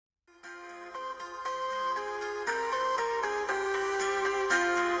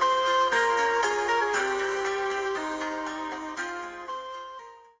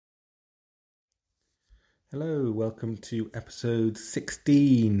welcome to episode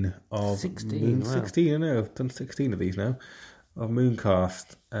 16 of 16, wow. 16, I know, I've done 16 of these now, of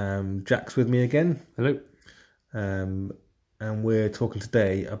Mooncast. Jack's with me again. Hello. And we're talking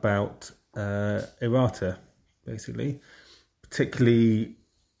today about errata, basically. Particularly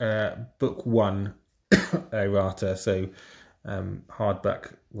book one errata, so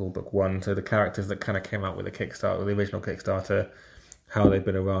hardback rule book one, so the characters that kind of came out with the Kickstarter, the original Kickstarter, how they've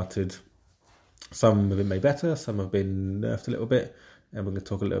been errated. Some have been made better, some have been nerfed a little bit, and we're going to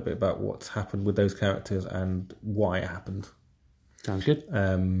talk a little bit about what's happened with those characters and why it happened. Sounds good.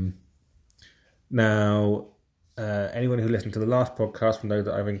 Now, anyone who listened to the last podcast will know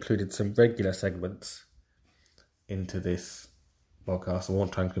that I've included some regular segments into this podcast. I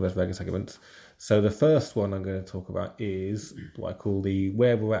won't try and include those regular segments. So the first one I'm going to talk about is what I call the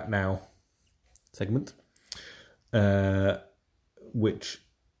Where We're At Now segment, which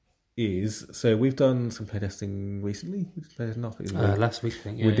is, so we've done some playtesting recently. Last week, I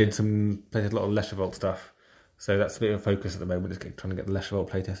think. We did some playtest, a lot of Lesher Vault stuff. So that's a bit of focus at the moment, is trying to get the Lesher Vault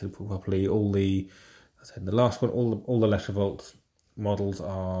playtested properly. As I said in the last one, all the Lesher Vault models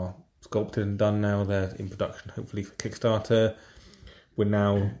are sculpted and done now. They're in production, hopefully for Kickstarter. We're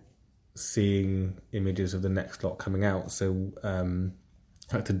now seeing images of the next lot coming out. So, in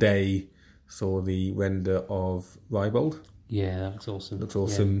fact, today saw the render of Rybold. Yeah, that looks awesome. Looks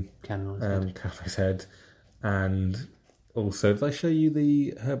awesome. Yeah, cannon Cafe's head. And also, did I show you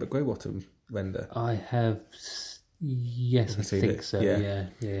the Herbert Greybottom render? I have. Yes, I think so.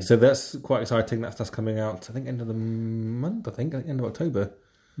 Yeah. So that's quite exciting. That stuff's coming out, I think, end of the month, end of October.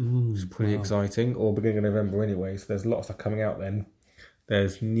 Which is pretty exciting. Or beginning of November anyway. So there's a lot of stuff coming out then.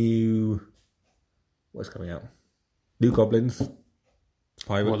 There's what's coming out? New Goblins.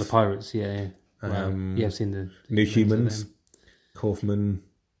 Pirates. Well, the Pirates, yeah. I've seen the New Humans. Kaufman,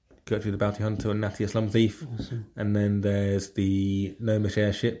 Gertrude the Bounty Hunter, and Natty a Slum Thief. Awesome. And then there's the Gnomish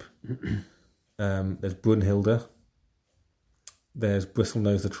Airship. There's Brunhilde. There's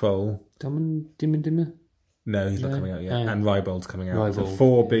Bristlenose the Troll. Dimmer? No, he's not coming out yet. And Rybold's coming out. So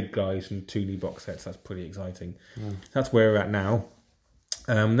 4 big guys and 2 new box sets. That's pretty exciting. Yeah. That's where we're at now.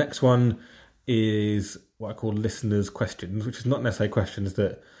 Next one is what I call listeners' questions, which is not necessarily questions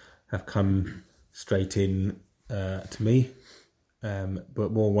that have come straight in to me,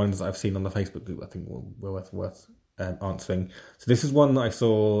 but more ones that I've seen on the Facebook group I think were worth answering. So this is one that I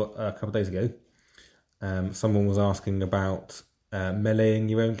saw a couple of days ago. Someone was asking about meleeing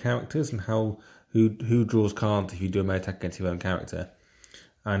your own characters and who draws can't if you do a melee attack against your own character.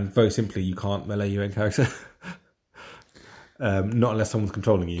 And very simply, you can't melee your own character. Not unless someone's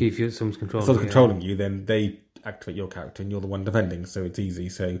controlling you. If someone's controlling you, then they activate your character and you're the one defending, so it's easy.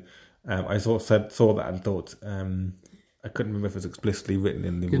 So I saw that and thought, I couldn't remember if it was explicitly written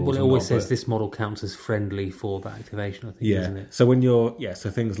in the rules. Well, it always says this model counts as friendly for that activation, I think, isn't it? So when so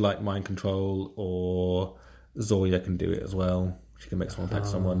things like Mind Control or Zoya can do it as well. She can make someone attack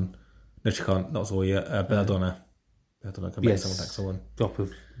someone. No, she can't. Not Zoya. Belladonna. Belladonna can make someone attack someone. Drop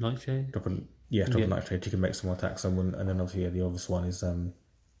of Nightshade. Drop of Nightshade. She can make someone attack someone. And then obviously the obvious one is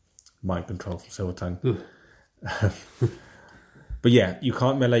Mind Control from Silver Tongue. But yeah, you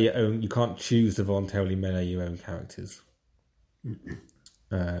can't melee your own. You can't choose to voluntarily melee your own characters.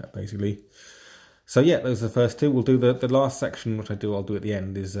 Basically. So yeah, those are the first 2. We'll do the last section, which I'll do at the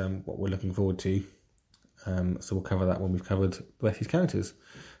end, is what we're looking forward to. So we'll cover that when we've covered the rest of these characters.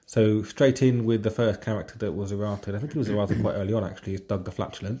 So straight in with the first character that was errated. I think it was errated quite early on, actually. Is Doug the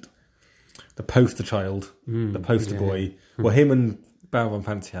Flatulent, the poster child, the poster boy. Well, him and Baron von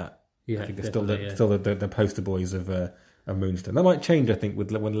Fancy Hat, I think, are still the poster boys of Moonstone. That might change, I think,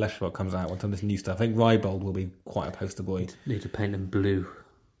 when Lesher Vault comes out, onto this new stuff. I think Rybold will be quite a poster boy. Need to paint them blue,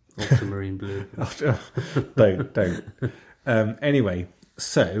 ultramarine blue. Don't. Anyway,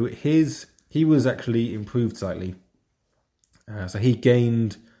 so he was actually improved slightly. So he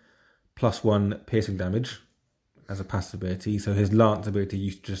gained +1 piercing damage as a passive ability. So his Lance ability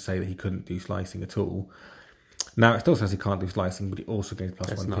used to just say that he couldn't do slicing at all. Now it still says he can't do slicing, but he also gains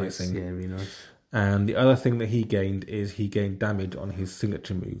 +1 piercing. Yeah, really nice. And the other thing that he gained is he gained damage on his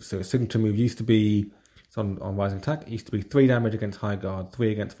signature move. So his signature move used to be, it's on Rising Attack, it used to be 3 damage against High Guard,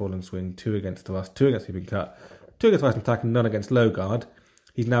 3 against Falling Swing, 2 against Thrust, 2 against Sweeping Cut, 2 against Rising Attack, and none against Low Guard.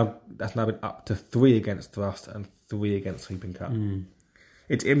 That's now been up to 3 against Thrust and 3 against Sweeping Cut.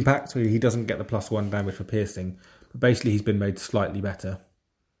 Its impact, so he doesn't get the +1 damage for piercing, but basically he's been made slightly better.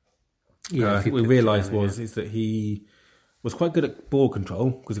 What we realised is that he was quite good at ball control,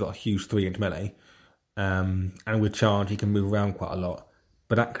 because he's got a huge 3-inch melee, and with charge he can move around quite a lot,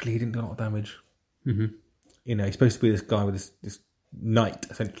 but actually he didn't do a lot of damage. He's supposed to be this guy with this knight,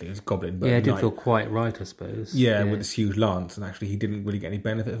 essentially. It was a goblin, but it didn't feel quite right, I suppose. Yeah, with this huge lance, and actually he didn't really get any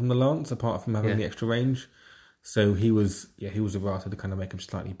benefit from the lance, apart from having the extra range. So he was errata to kind of make him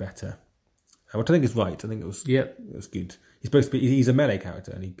slightly better. Which I think is right. I think it was good. He's a melee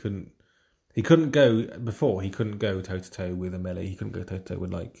character, and he couldn't go toe to toe with a melee. He couldn't go toe to toe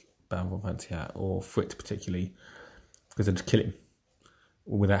with like Bam von Fancy Hat or Frit particularly, because they'd just kill him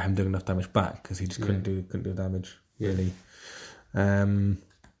without him doing enough damage back, because he just couldn't do damage really. So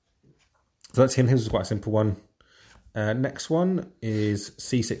that's him. His was quite a simple one. Next one is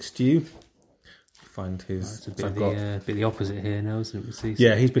C6 Stew. Find his. It's a bit the opposite here now, isn't it? With C6?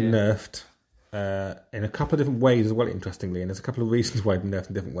 Yeah, he's been nerfed in a couple of different ways as well, interestingly, and there's a couple of reasons why he's been nerfed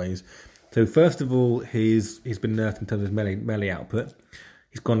in different ways. So first of all, he's been nerfed in terms of melee output.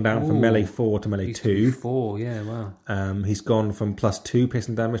 He's gone down from melee 4 to melee 2. 4, yeah, wow. He's gone from +2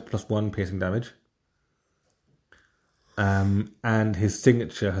 piercing damage to +1 piercing damage. And his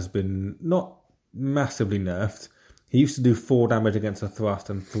signature has been not massively nerfed. He used to do 4 damage against a thrust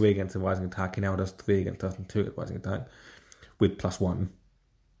and 3 against a rising attack. He now does 3 against thrust and 2 against rising attack with +1.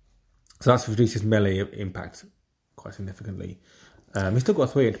 So that's reduced his melee impact quite significantly. He's still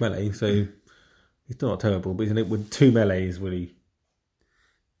got a 3-inch melee, so he's still not terrible. But with 2 melee is really...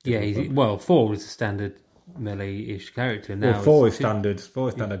 Yeah, 4 is a standard melee-ish character. Now 4 is standard. 4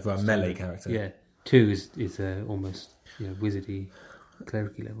 is standard for a melee character. Yeah, 2 is almost wizardy,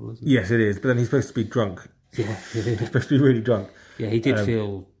 clericy level, isn't it? Yes, it is. But then he's supposed to be drunk. Yeah, he's supposed to be really drunk. Yeah, he did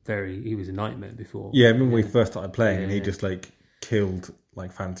feel he was a nightmare before. Yeah, I remember when we first started playing, and he just killed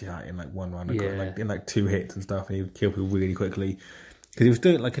Fancy Hat in one round, in 2 hits and stuff, and he would kill people really quickly because he was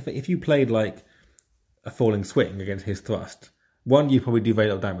doing if you played a falling swing against his thrust. One, you probably do very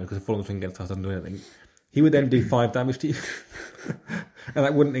little damage because a falling swing against thrust doesn't do anything. He would then do 5 damage to you, and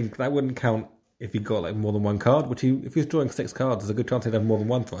that wouldn't count if he got more than 1 card. If he was drawing 6 cards, there's a good chance he'd have more than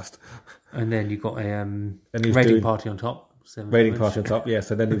 1 thrust. And then you got a raiding party on top. Raiding party on top, yeah.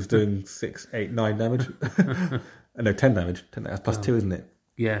 So then he was doing 6, 8, 9 damage. No, 10 damage. 10, that's +2, isn't it?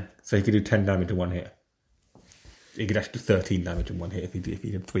 Yeah. So he could do 10 damage in 1 hit. He could actually do 13 damage in 1 hit if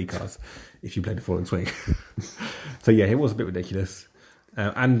he had 3 cards, if you played a falling swing. So yeah, it was a bit ridiculous.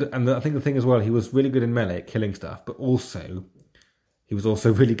 And I think the thing as well, he was really good in melee at killing stuff, but also he was also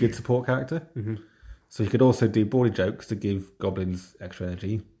a really good support character. Mm-hmm. So he could also do bawdy jokes to give goblins extra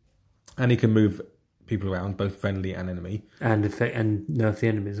energy, and he can move people around, both friendly and enemy, and nerf the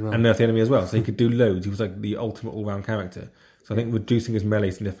enemy as well. And nerf the enemy as well. So he could do loads. He was the ultimate all-round character. So I think reducing his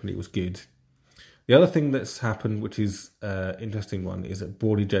melee significantly was good. The other thing that's happened, which is an interesting one, is that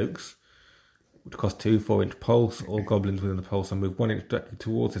bawdy jokes, which cost 2 4-inch pulse. All goblins within the pulse are moved 1 inch directly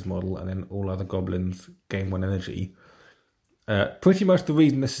towards his model, and then all other goblins gain 1 energy. Pretty much the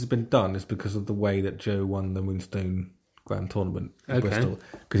reason this has been done is because of the way that Joe won the Moonstone Grand Tournament in Bristol,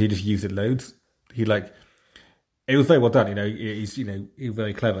 because he just used it loads. It was very well done. He's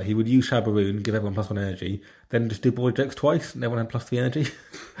very clever. He would use Shabaroon, give everyone +1 energy, then just do bawdy jokes twice, and everyone had +3 energy.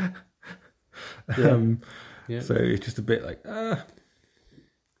 So it's just a bit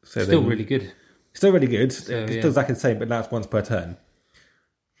still really good. Still really good. So, it's still exactly the same, but now it's once per turn.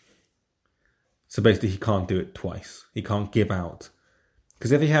 So basically, he can't do it twice. He can't give out,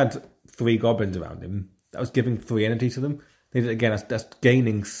 because if he had 3 goblins around him, that was giving 3 energy to them. Again, that's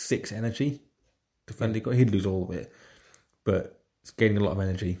gaining 6 energy. He'd lose all of it, but it's gaining a lot of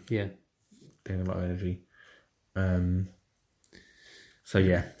energy. Yeah, gaining a lot of energy. So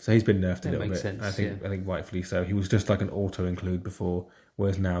he's been nerfed a little bit. Sense, I think rightfully so. He was just like an auto include before,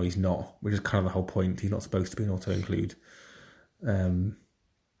 whereas now he's not, which is kind of the whole point. He's not supposed to be an auto include.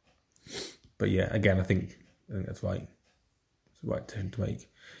 But yeah, again, I think that's right. It's the right decision to make.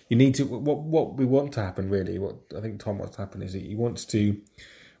 You need to what we want to happen really. What I think Tom wants to happen is that he wants to,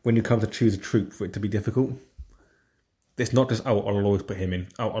 when you come to choose a troop, for it to be difficult. It's not just I'll always put him in.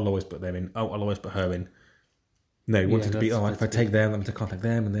 I'll always put them in. I'll always put her in. No, he wants it to be, if I take them, I'm to contact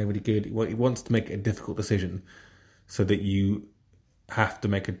them, and they're really good. He wants to make a difficult decision so that you have to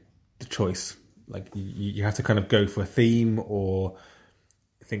make the choice. You have to kind of go for a theme, or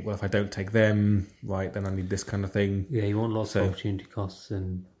think, well, if I don't take them, right, then I need this kind of thing. Yeah, you want lots of opportunity costs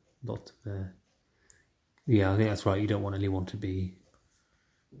and lots of... I think that's right. You don't really want to be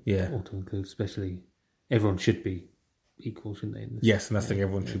auto-include, especially... Everyone should be equal, shouldn't they? Yes, and that's the thing,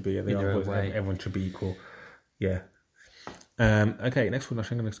 everyone should be. Everyone should be equal. Yeah. Okay, next one.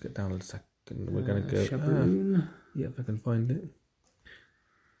 Actually, I'm going to get down a second. We're going to go... Shabaroon. If I can find it.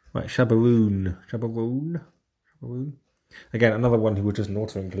 Right, Shabaroon. Again, another one who would just an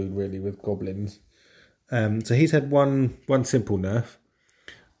auto-include, really, with goblins. So he's had one simple nerf.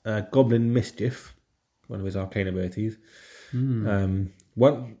 Goblin Mischief, one of his arcane abilities.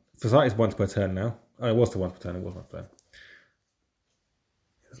 One society is once per turn now. Oh, it was the once per turn. It was once per turn.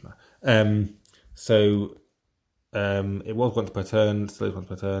 It was once per turn. Still is once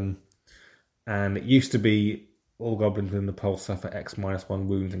per turn. And it used to be all goblins within the pulse suffer X -1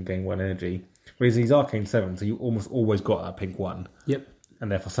 wounds and gain 1 energy. Whereas these Arcane 7, so you almost always got a pink 1. Yep.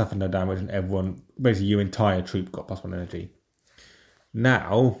 And therefore suffered no damage, and everyone, basically your entire troop got +1 energy.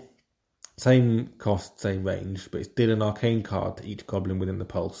 Now, same cost, same range, but it's did an arcane card to each goblin within the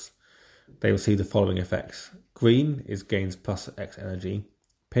pulse. They will see the following effects. Green is gains +X energy.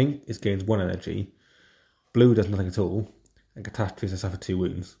 Pink is gains 1 energy. Blue does nothing at all. And catastrophes suffer 2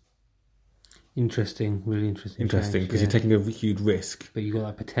 wounds. Interesting, really interesting. Interesting, because you're taking a huge risk. But you've got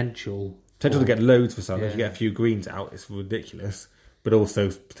that potential to get loads for some. If you get a few greens out, it's ridiculous. But also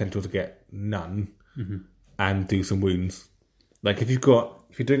potential to get none and do some wounds. Like if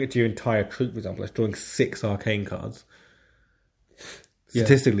you're doing it to your entire troop, for example, like drawing 6 arcane cards,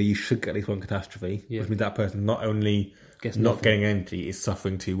 statistically you should get at least 1 catastrophe, which means that person not only not getting energy is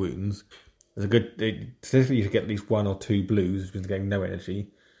suffering 2 wounds. Statistically you should get at least 1 or 2 blues, which means getting no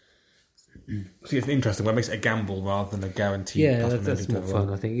energy. See, it's interesting. It makes it a gamble rather than a guarantee. Yeah, that's more fun.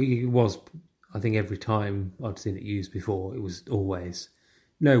 I think it was. I think every time I'd seen it used before, it was always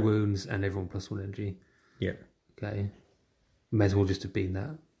no wounds and everyone +1 energy. Yeah. Okay. May as well just have been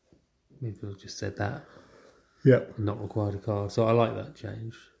that. Maybe I've just said that. Yeah. Not required a card. So I like that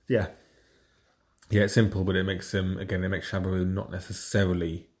change. Yeah. Yeah, it's simple, but it makes it makes Shabaroo not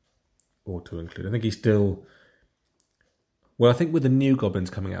necessarily auto-include. I think he's still. Well, I think with the new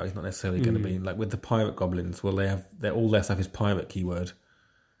goblins coming out, he's not necessarily going to be like with the pirate goblins. Well, all their stuff is pirate keyword,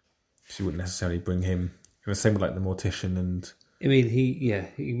 so you wouldn't necessarily bring him. And the same with like the mortician and. I mean,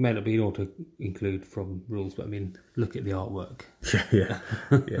 he may not be an auto include from rules, but I mean, look at the artwork. Yeah.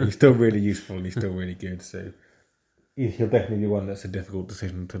 He's still really useful and he's still really good. So he'll definitely be one that's a difficult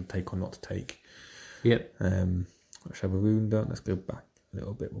decision to take or not to take. Yep. Shabaroo done. Let's go back a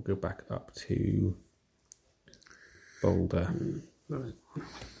little bit. We'll go back up to. Boulder. Right.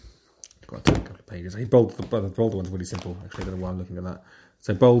 Got to take a couple of pages. The Boulder one's really simple. Actually, I don't know why I'm looking at that.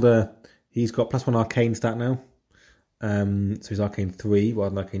 So Boulder, he's got +1 arcane stat now. So he's arcane 3 rather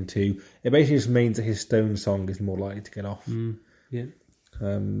than arcane 2. It basically just means that his stone song is more likely to get off. Yeah.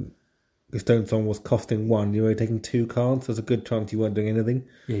 His stone song was costing 1. You're only taking 2 cards. So there's a good chance you weren't doing anything.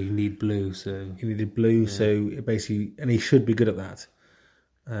 Yeah, you need blue, so he needed blue. So it basically, and he should be good at that.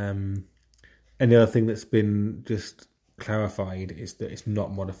 And the other thing that's been just clarified is that it's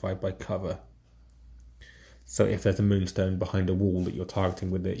not modified by cover. So if there's a moonstone behind a wall that you're targeting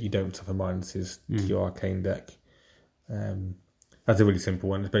with it, you don't suffer minuses to your arcane deck. That's a really simple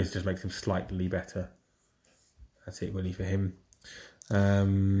one. It basically just makes him slightly better. That's it really for him.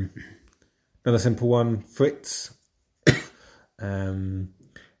 Another simple one, Fritz.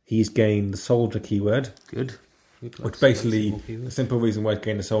 He's gained the soldier keyword. Good. Which basically, the simple reason why he's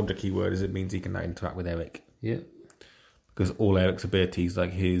gained the soldier keyword is it means he can now interact with Eric. Yeah. Because all Eric's abilities,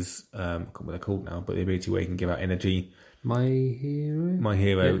 like his, I can't remember what they're called now, but the ability where he can give out energy. My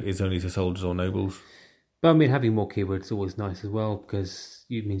hero is only to soldiers or nobles. But I mean, having more keywords is always nice as well, because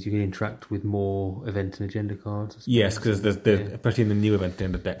it means you can interact with more event and agenda cards. Yes, because there's especially in the new event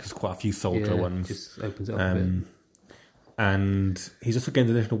agenda deck, there's quite a few soldier ones. Just opens it up a bit. And he's also gained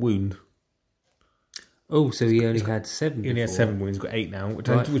an additional wound. Oh, so he only had 7. He only had 7 wounds. He's got 8 now, which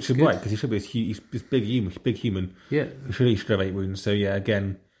is right because he should be he's big human. Yeah, he should have 8 wounds. So yeah,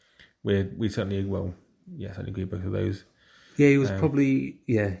 again, we certainly agree with both of those. Yeah, he was probably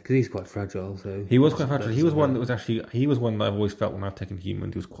because he's quite fragile. So he was quite fragile. He was one that I've always felt when I've taken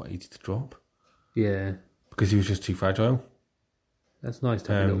human, he was quite easy to drop. Yeah, because he was just too fragile. That's nice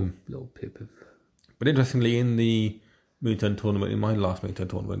to have a little pip of. But interestingly, in the Moonstone tournament, in my last Moonstone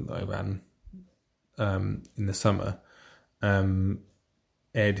tournament that I ran. In the summer,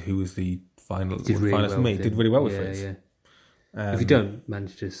 Ed, who was the finalist for me, did really well with Fritz. Yeah. If you don't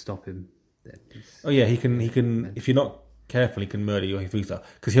manage to stop him, then he can. If you're not careful, he can murder your 3-star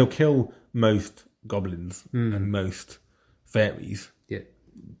because he'll kill most goblins and most fairies,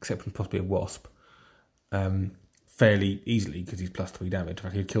 except for possibly a wasp, fairly easily because he's +3 damage. In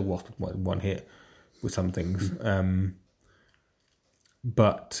fact, he'll kill wasp with 1 hit with some things,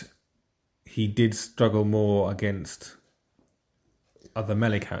 but. He did struggle more against other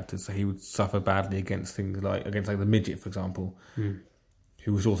melee characters, so he would suffer badly against things like the midget, for example,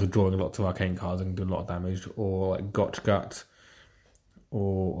 who was also drawing a lot of arcane cards and doing a lot of damage, or like Gotch Gut,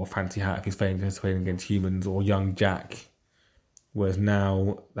 or Fancy Hat if he's failing against humans, or Young Jack. Whereas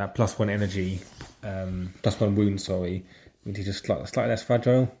now that +1 energy, +1 wound, means he's just slightly less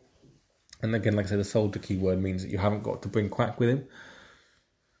fragile. And again, like I said, the soldier keyword means that you haven't got to bring Quack with him.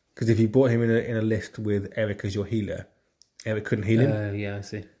 Because if you brought him in a list with Eric as your healer, Eric couldn't heal him. Yeah, I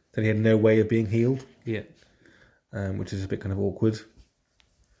see. Then he had no way of being healed. Yeah. Which is a bit kind of awkward.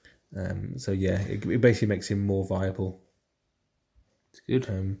 So yeah, it basically makes him more viable. It's good.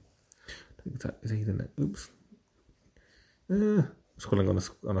 Is he the next? Oops.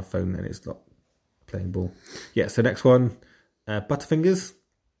 Scrolling on a phone and it's not playing ball. Yeah, so next one, Butterfingers.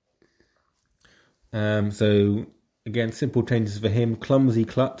 So again, simple changes for him. Clumsy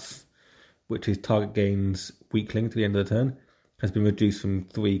Klutz, which is target gains weakling to the end of the turn, has been reduced from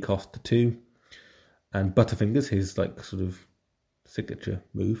 3 cost to 2. And Butterfingers, his like sort of signature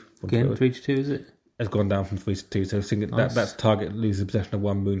move. Again, 3 to 2, is it? Has gone down from 3 to 2. So nice. That's target loses possession of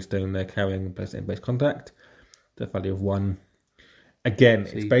 1 moonstone they're carrying in base contact. The value of 1. Again,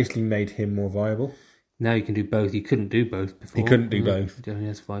 so it's basically made him more viable. Now you can do both. You couldn't do both before. He couldn't do both. He only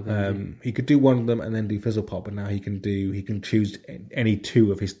has 5 energy. He could do one of them and then do Fizzle Pop, but now he can choose any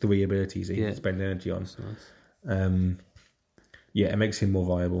 2 of his 3 abilities that he can spend energy on. That's nice. It makes him more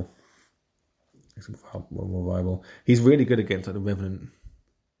viable. More viable. He's really good against like the Revenant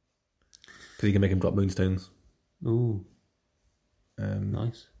because he can make him drop moonstones. Ooh,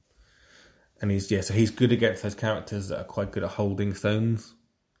 nice. And he's good against those characters that are quite good at holding stones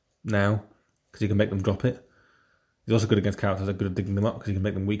now because he can make them drop it. He's also good against characters that are good at digging them up because he can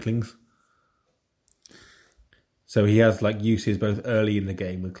make them weaklings. So he has like uses both early in the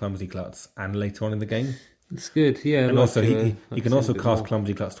game with Clumsy Klutz and later on in the game. It's good, yeah. And also he can also cast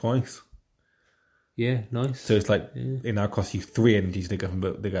Clumsy Klutz twice. Yeah, nice. So it's like it now costs you 3 energy to dig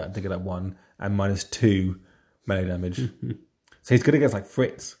it up 1 and -2 melee damage. So he's good against like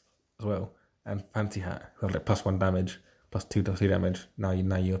Fritz as well and Fancy Hat who have like +1 damage, +2 to 3 damage. Now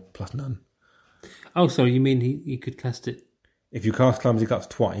you're plus none. Oh, sorry, you mean he could cast it? If you cast Clumsy Klutz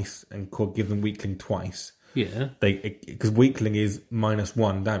twice and give them Weakling twice, because Weakling is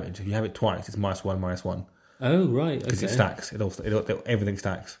 -1 damage. If you have it twice, it's -1, -1. Oh, right. Because it stacks. Everything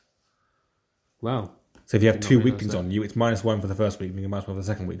stacks. Wow. So if you have 2 weaklings on you, it's -1 for the first weakling and -1 for the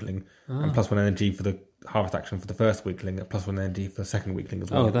second weakling, and +1 energy for the harvest action for the first weakling, and +1 energy for the second weakling as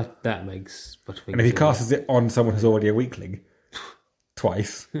well. Oh, that makes Butterfingers. And if he casts it on someone who's already a weakling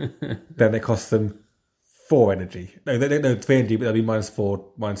twice, then it costs them 4 energy. No, 3 energy, but they'll be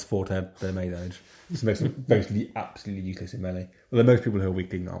 -4 to their melee damage. This makes them basically absolutely useless in melee. Well, most people who are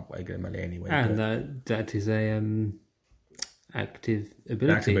weakling aren't very good in melee anyway. And that is a active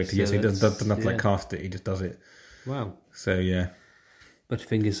ability. Yes, he doesn't have to cast it, he just does it. Wow. So, yeah.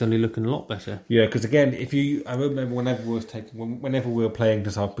 Butterfingers suddenly looking a lot better. Yeah, because again, I remember whenever we were playing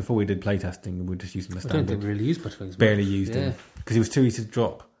just before we did playtesting, we were just using the standard. I don't think we really used Butterfingers. Barely used him. Because he was too easy to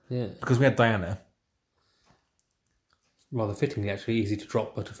drop. Yeah. Because we had Diana. Rather fittingly, actually, easy to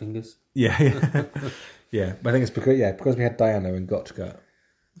drop Butterfingers. Yeah. Yeah, but I think it's because we had Diana and Gotchka,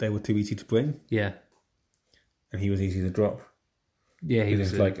 they were too easy to bring. Yeah. And he was easy to drop. Yeah, he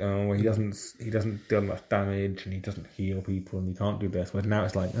was like, he doesn't do much damage and he doesn't heal people and he can't do this. But now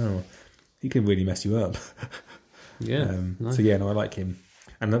it's like, he can really mess you up. Yeah. Nice. So I like him.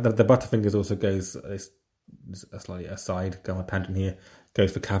 And the Butterfingers also goes a slightly aside, go on a tangent here,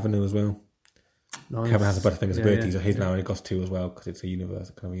 goes for Kavanu as well. Nice. Kevin has a Butterfingers ability, so his now only costs 2 as well because it's a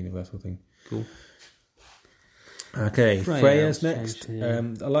universal thing. Cool. Okay, Freya's next.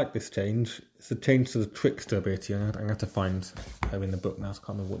 I like this change. It's a change to the Trickster ability. I'm going to have to find her in the book now, so I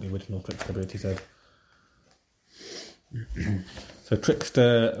can't remember what the original Trickster ability said. So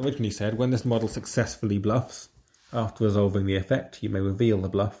Trickster originally said, when this model successfully bluffs, after resolving the effect, you may reveal the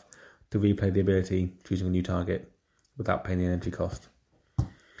bluff to replay the ability, choosing a new target, without paying the energy cost.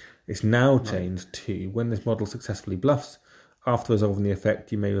 It's now changed to, when this model successfully bluffs, after resolving the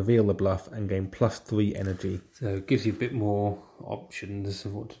effect, you may reveal the bluff and gain +3 energy. So it gives you a bit more options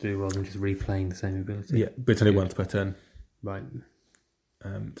of what to do rather than just replaying the same ability. Yeah, but it's only once per turn. Right.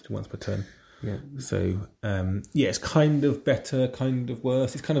 It's once per turn. Yeah. So, it's kind of better, kind of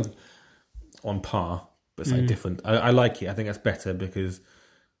worse. It's kind of on par, but slightly different. I like it. I think that's better because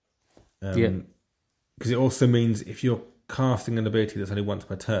it also means if you're casting an ability that's only once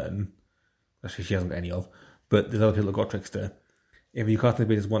per turn, actually she hasn't got any of, but there's other people that got Trickster. If you cast an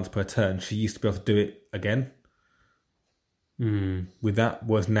ability once per turn, she used to be able to do it again. With that,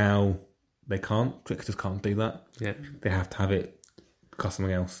 whereas now they can't. Tricksters can't do that. Yeah. They have to have it cost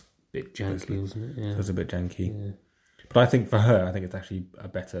something else. Bit janky, wasn't it? Yeah. It was a bit janky. Yeah. But I think for her, it's actually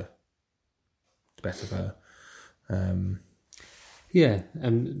better. It's better for her. And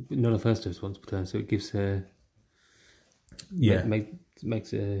none of her stuff's once per turn, so it gives her...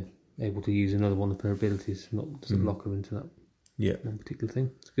 Makes her able to use another one of her abilities, doesn't lock her into that one particular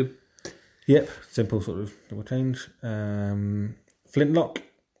thing. It's good. Yep, simple sort of double change. Flintlock,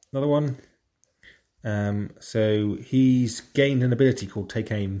 another one. So he's gained an ability called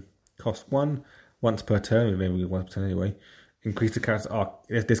Take Aim, cost 1, once per turn, maybe once per turn anyway. Increase the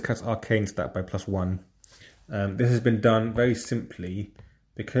character's arcane stat by +1. This has been done very simply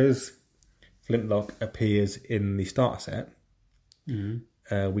because Flintlock appears in the starter set.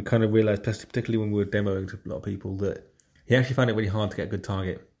 Mm-hmm. We kind of realised, particularly when we were demoing to a lot of people, that he actually found it really hard to get a good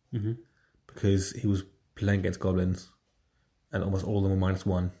target because he was playing against goblins and almost all of them were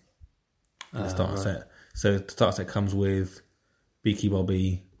 -1 in the starter set. So the starter set comes with Beaky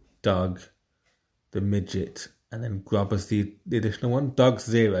Bobby, Doug, the midget, and then Grub as the additional one. Doug's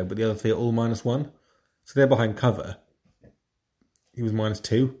 0, but the other 3 are all -1. So they're behind cover. He was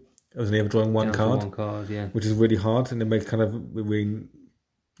 -2. It was only ever drawing one card, which is really hard, and it makes kind of really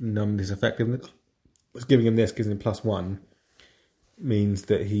numbed his effectiveness. What's giving him this, gives him +1, means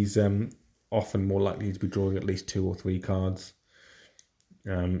that he's often more likely to be drawing at least 2 or 3 cards.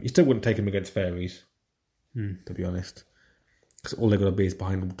 You still wouldn't take him against fairies, to be honest, because all they've got to be is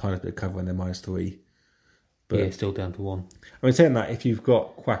behind a tiny bit of cover and they're -3. But yeah, still down to 1. I mean, saying that, if you've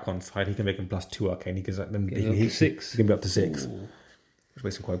got Quack on side, he can make him +2 arcane. He can be up to 6. He can be up to 6, which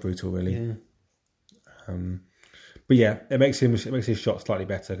makes him quite brutal, really. Yeah. But yeah, it makes his shot slightly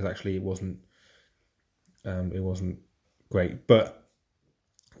better because actually it wasn't great. But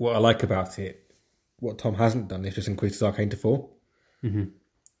what I like about it, what Tom hasn't done, is just increase his arcane to 4. Mm-hmm.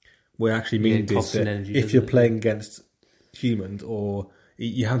 What it actually means is that if you're playing against humans, or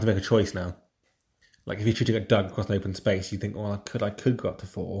you have to make a choice now. Like if you're shooting at Doug across an open space, you think, well, I could go up to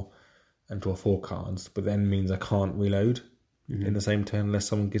 4 and draw 4 cards, but then means I can't reload in the same turn unless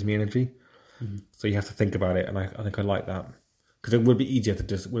someone gives me energy. Mm-hmm. So you have to think about it, and I think I like that because it would be easier to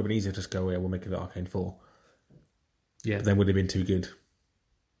just go away. We'll make it arcane 4. Yeah, but then would have been too good.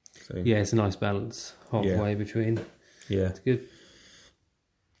 So yeah, it's a nice balance halfway between. Yeah, it's good.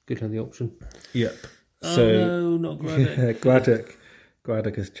 Good to have the option. Yep. So no, not Graddock.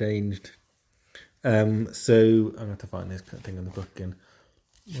 Graddock has changed. So I'm going to have to find this thing in the book again.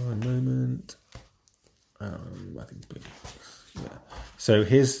 One moment. I think. Yeah. So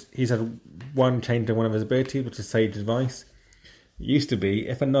he's had one change in one of his abilities, which is Sage Advice. It used to be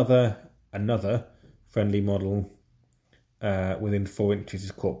if another friendly model within 4 inches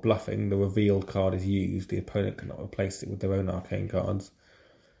is caught bluffing, the revealed card is used. The opponent cannot replace it with their own arcane cards.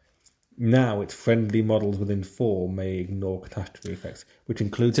 Now it's friendly models within 4 may ignore catastrophe effects, which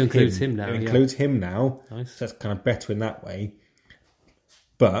includes him now. It includes him now. Nice. So that's kind of better in that way.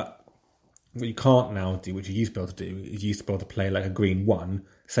 But what you can't now do, which you used to be able to do, is you used to be able to play like a green 1,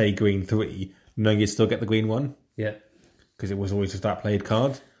 say green 3, knowing you'd still get the green 1. Yeah. Because it was always just that played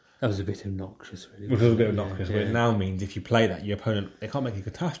card. That was a bit obnoxious, really. Which was a bit obnoxious, but it now means if you play that, your opponent, they can't make a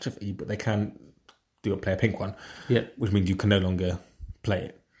catastrophe, but they can play a pink 1. Yeah. Which means you can no longer play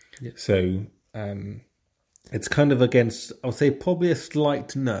it. Yeah. So it's kind of against, I would say, probably a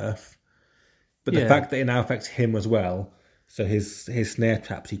slight nerf, but the fact that it now affects him as well, so his snare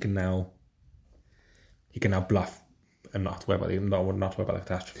traps he can now bluff and not worry about the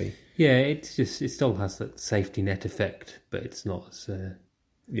catastrophe. Yeah, it still has that safety net effect, but it's not as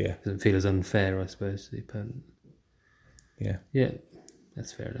doesn't feel as unfair, I suppose, to the opponent. Yeah, yeah,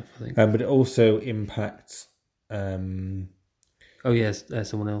 that's fair enough, I think. But it also impacts. Oh yes,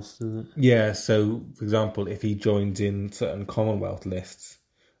 someone else, doesn't it? Yeah, so for example, if he joins in certain Commonwealth lists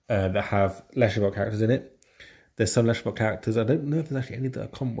that have Leshavult characters in it, there's some Leshavult characters, I don't know if there's actually any that are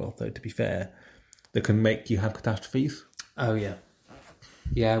Commonwealth though, to be fair, that can make you have catastrophes. Oh yeah.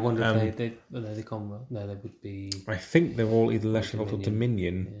 Yeah, I wonder if they Commonwealth. No, they would be... I think they're all either Leshavult or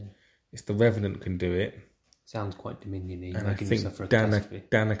Dominion. Yeah. It's the Revenant can do it. Sounds quite Dominion-y. And I think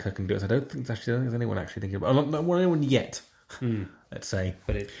Danica can do it. I don't think there's anyone actually thinking about it. Not anyone yet. Let's say,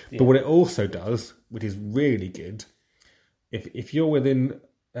 but what it also does, which is really good, if you're within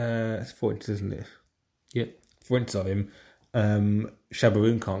it's 4 inches, isn't it? Yeah, 4 inches of him,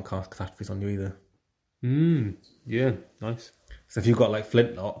 Shabaroon can't cast catastrophes on you either. Yeah, nice. So if you've got like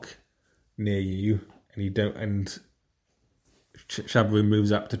Flintlock near you and you don't, and Shabaroon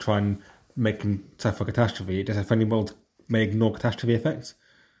moves up to try and make him suffer catastrophe, it does a friendly world may ignore catastrophe effects.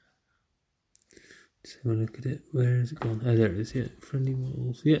 Let's have a look at it. Where is it gone? Oh, there it is. Yeah, friendly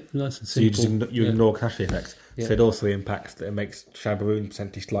models. Yeah, nice and simple. So you ignore catastrophe effects. Yeah. So it also impacts that it makes Shabaroon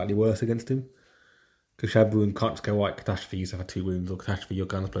potentially slightly worse against him. Because Shabaroon can't just go, right, catastrophe, you suffer 2 wounds, or catastrophe, your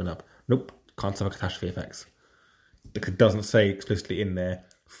gun's blown up. Nope, can't suffer catastrophe effects. Because it doesn't say explicitly in there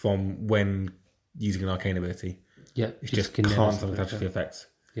from when using an arcane ability. Yeah, it just can't suffer catastrophe effects.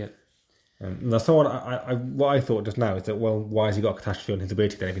 Yeah. Now, someone, what I thought just now is that, well, why has he got a catastrophe on his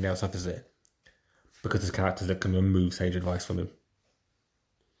ability then if he now suffers it? because there's characters that can remove Sage Advice from him.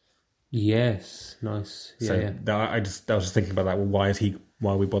 Yes, nice. Yeah, so I was just thinking about that. Well, why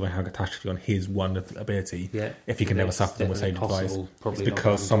are we bothering having catastrophe on his one ability? Yeah, if he can never suffer them with Sage Advice, it's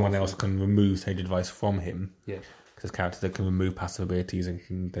because someone else can remove Sage Advice from him. Yeah, because there's characters that can remove passive abilities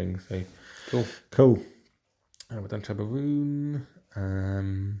and things. So cool. We're done Chabaroon.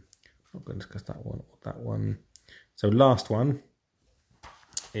 I'm not going to discuss that one or that one. So last one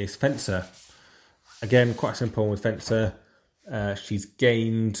is Fencer. Again, quite simple with Fencer. She's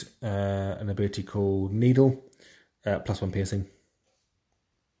gained an ability called Needle, +1 piercing,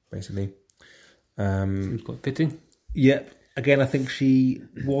 basically. Seems quite fitting. Yeah. Again, I think she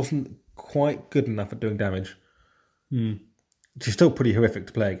wasn't quite good enough at doing damage. She's still pretty horrific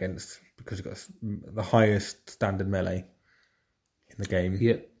to play against because she's got the highest standard melee in the game.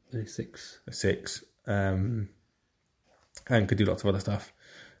 Yep, 6. And could do lots of other stuff.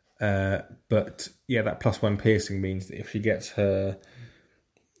 But yeah, that +1 piercing means that if she gets her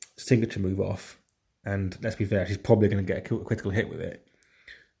signature move off, and let's be fair, she's probably going to get a critical hit with it.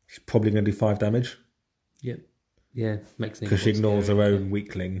 She's probably going to do 5 damage. Yep. Yeah, makes sense. Because she ignores her own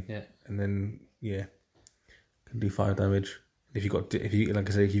weakling. Yeah. And then can do 5 damage. If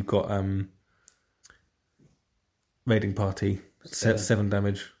you've got Raiding Party, 7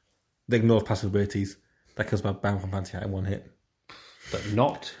 damage. They ignore passive abilities. That kills about Bam from Panty out in 1 hit. But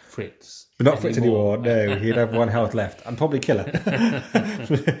not Fritz. But not Fritz anymore. No, he'd have 1 health left and probably kill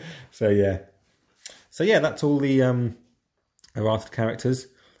her. So yeah, that's all the errated characters.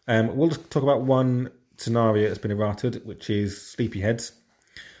 We'll just talk about one scenario that's been errated, which is Sleepyheads.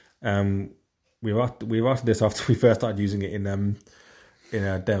 We errated this after we first started using it in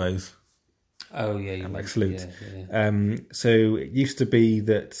our demos. Oh yeah, and like Salute. Yeah. So it used to be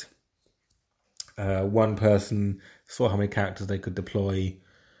that one person saw how many characters they could deploy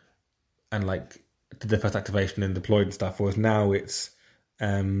and like did their first activation and deployed and stuff, whereas now it's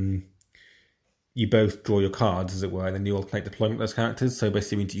you both draw your cards, as it were, and then you alternate deployment of those characters. So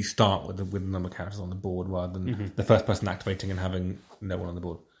basically means you start with the number of characters on the board rather than the first person activating and having no one on the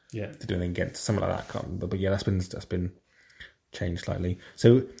board. Yeah. To do anything against something like that. I can't remember. But yeah, that's been changed slightly.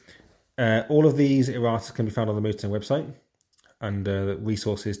 So all of these erratas can be found on the Motown website under the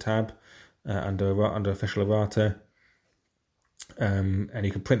resources tab, under official errata. And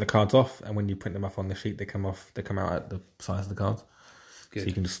you can print the cards off, and when you print them off on the sheet, they come out at the size of the cards. Good. So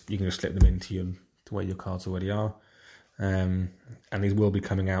you can just slip them into where your cards already are. And these will be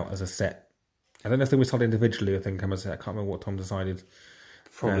coming out as a set. I don't know if they were sold individually. I think come as a set. I can't remember what Tom decided.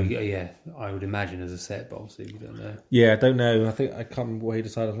 Probably, yeah. I would imagine as a set, but obviously we don't know. Yeah, I don't know. I can't remember what he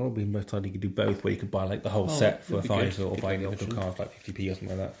decided. Probably most likely you could do both, where you could buy like the whole set for a $5 or buy individual cards like 50p or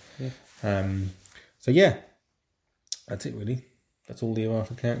something like that. Yeah. So yeah, that's it really. That's all the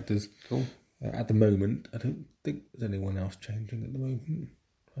errata characters. Cool. At the moment, I don't think there's anyone else changing at the moment.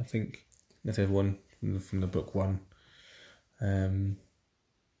 I think that's everyone from the book one.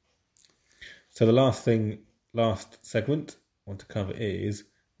 So the last segment I want to cover is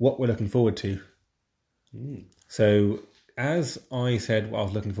what we're looking forward to. So as I said what I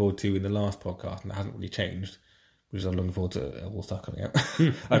was looking forward to in the last podcast, and it hasn't really changed, which is I'm looking forward to all stuff coming out.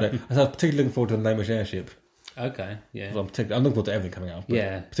 I was particularly looking forward to the Nightmare Airship. Okay, yeah. I'm looking forward to everything coming out.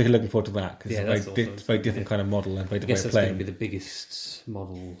 But particularly looking forward to that because it's a very different kind of model and very different way of playing. That's going to be the biggest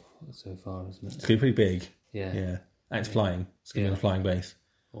model so far, isn't it? It's going to be pretty big. Yeah. And it's flying. It's going to be on a flying base.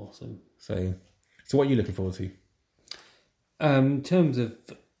 Awesome. So what are you looking forward to? In terms of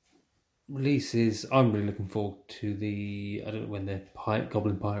releases, I'm really looking forward to I don't know when the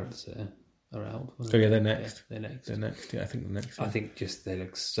Goblin Pirates are out. Oh yeah, they're next. Yeah, they're next. Yeah, I think they're next. Yeah. I think just they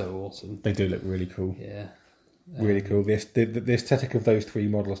look so awesome. They do look really cool. Yeah. Really cool. The aesthetic of those 3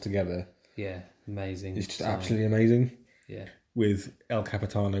 models together. Yeah, amazing. It's just absolutely amazing. Yeah. With El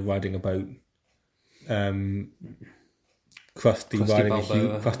Capitano riding a boat. Krusty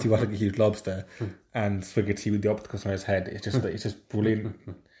riding a huge lobster, and Spriggity with the opticals on his head. It's just brilliant.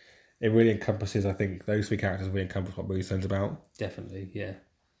 It really encompasses. I think those 3 characters really encompass what Moonstone's about. Definitely, yeah.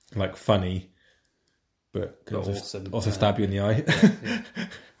 Like funny, but awesome. Also stab you in the eye.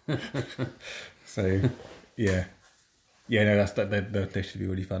 So, yeah. No, they should be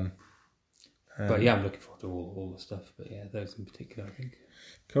really fun. But yeah, I'm looking forward to all the stuff. But yeah, those in particular, I think.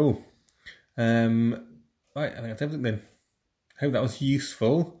 Cool. Right, I think that's everything then. Hope that was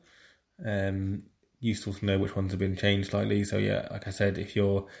useful. Useful to know which ones have been changed slightly. So yeah, like I said, if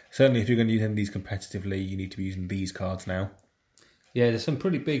you're going to use any of these competitively, you need to be using these cards now. Yeah, there's some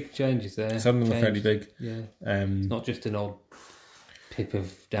pretty big changes there. Some of them are fairly big. Yeah, it's not just an old pip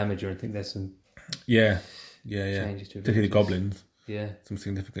of damage or anything. There's some changes to it. Particularly the goblins. Yeah, some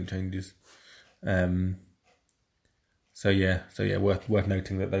significant changes. So worth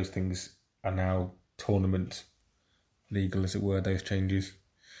noting that those things are now tournament legal, as it were. Those changes.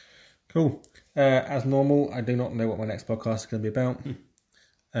 Cool. As normal, I do not know what my next podcast is going to be about.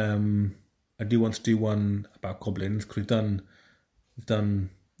 I do want to do one about goblins because we've done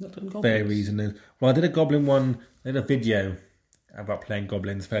fairies and then. Well, I did a goblin one. I did a video about playing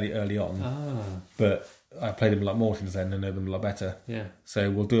goblins fairly early on, but I played them a lot more since then and know them a lot better. Yeah. So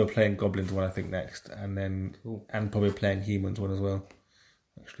we'll do a playing goblins one, I think, next, and then and probably a playing humans one as well.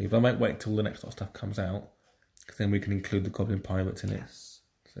 Actually, but I might wait till the next lot of stuff comes out because then we can include the goblin pirates in it.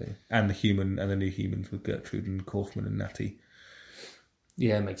 So and the human and the new humans with Gertrude and Kaufman and Natty.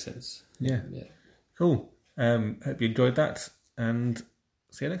 Yeah, it makes sense. Yeah. Cool. Hope you enjoyed that, and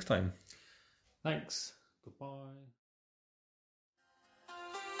see you next time. Thanks. Goodbye.